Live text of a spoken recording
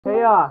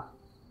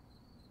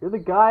you're the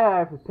guy I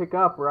have to pick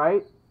up,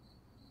 right?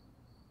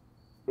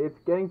 It's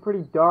getting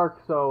pretty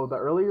dark, so the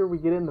earlier we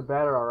get in, the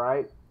better,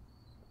 alright?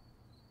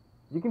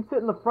 You can sit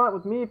in the front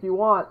with me if you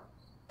want.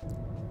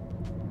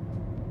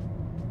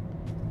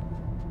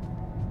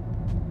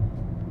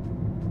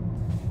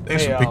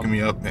 Thanks for picking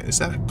me up, man. Is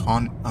that a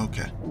con?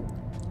 Okay.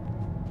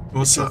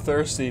 What's up? If you're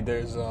thirsty,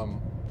 there's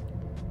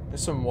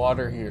some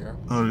water here.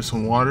 Oh, there's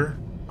some water?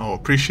 Oh,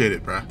 appreciate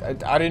it, bro.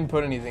 I didn't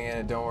put anything in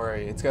it, don't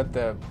worry. It's got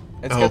the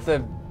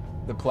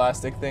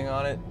plastic thing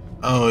on it.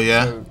 Oh,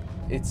 yeah. So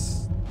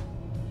it's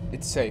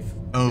safe.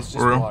 Oh, it's just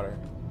for real? water.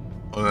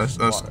 Oh,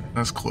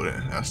 that's cool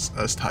then.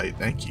 That's tight.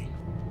 Thank you.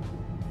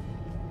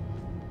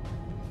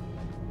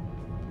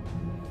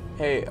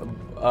 Hey,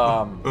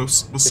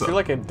 What's if up? you're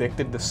like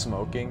addicted to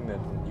smoking, then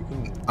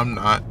I'm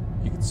not.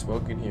 you can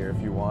smoke in here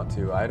if you want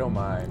to. I don't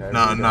mind. No,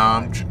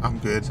 I'm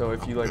good. So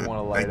if you like want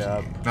to light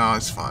up, no,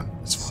 it's fine.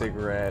 It's fine.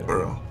 cigarette,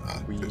 Bro,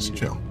 weed, just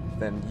chill.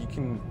 then you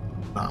can.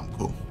 Nah, I'm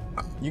cool.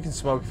 Nah. You can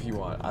smoke if you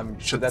want.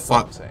 That's the fuck.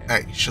 what I'm saying.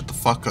 Hey, shut the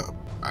fuck up.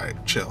 All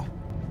right, chill.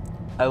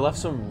 I left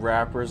some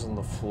wrappers on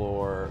the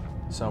floor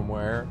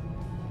somewhere,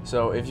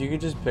 so if you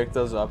could just pick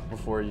those up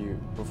before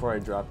I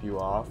drop you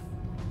off.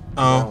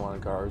 I don't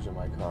want garbage in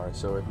my car,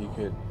 so if you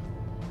could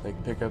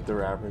like pick up the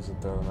wrappers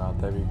and throw them out,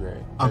 that'd be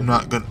great.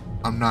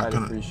 I'd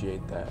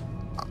appreciate that.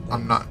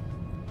 I'm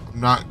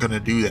not gonna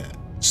do that.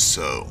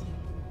 So,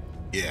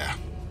 yeah.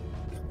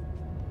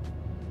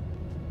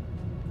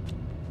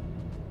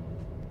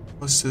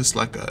 What's this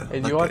like a?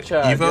 Hey, like do you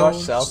watch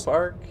South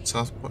Park?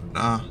 South Park?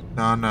 Nah,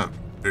 I'm not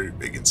very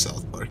big in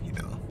South Park. You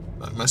know,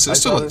 my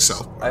sister likes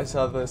South Park. I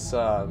saw this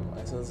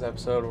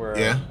episode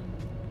where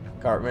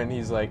Cartman,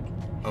 he's like,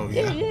 oh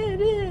yeah.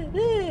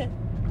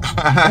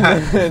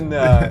 and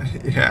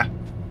yeah.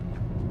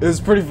 It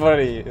was pretty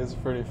funny. It was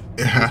pretty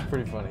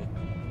funny.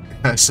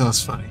 That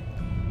sounds funny.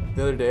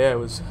 The other day I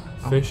was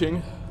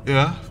fishing.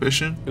 Yeah,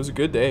 fishing. It was a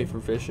good day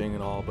for fishing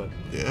and all, but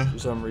yeah, for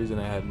some reason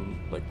I had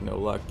like no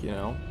luck, you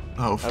know.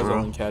 Oh, I was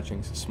only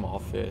catching some small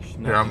fish.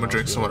 Here, I'm gonna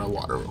drink some of that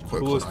water real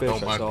quick. Coolest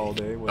fish I saw all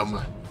day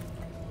was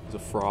a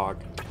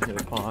frog in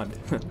a pond.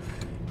 It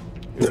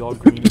was all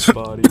green and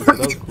spotty, so that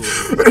was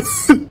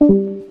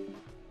cool.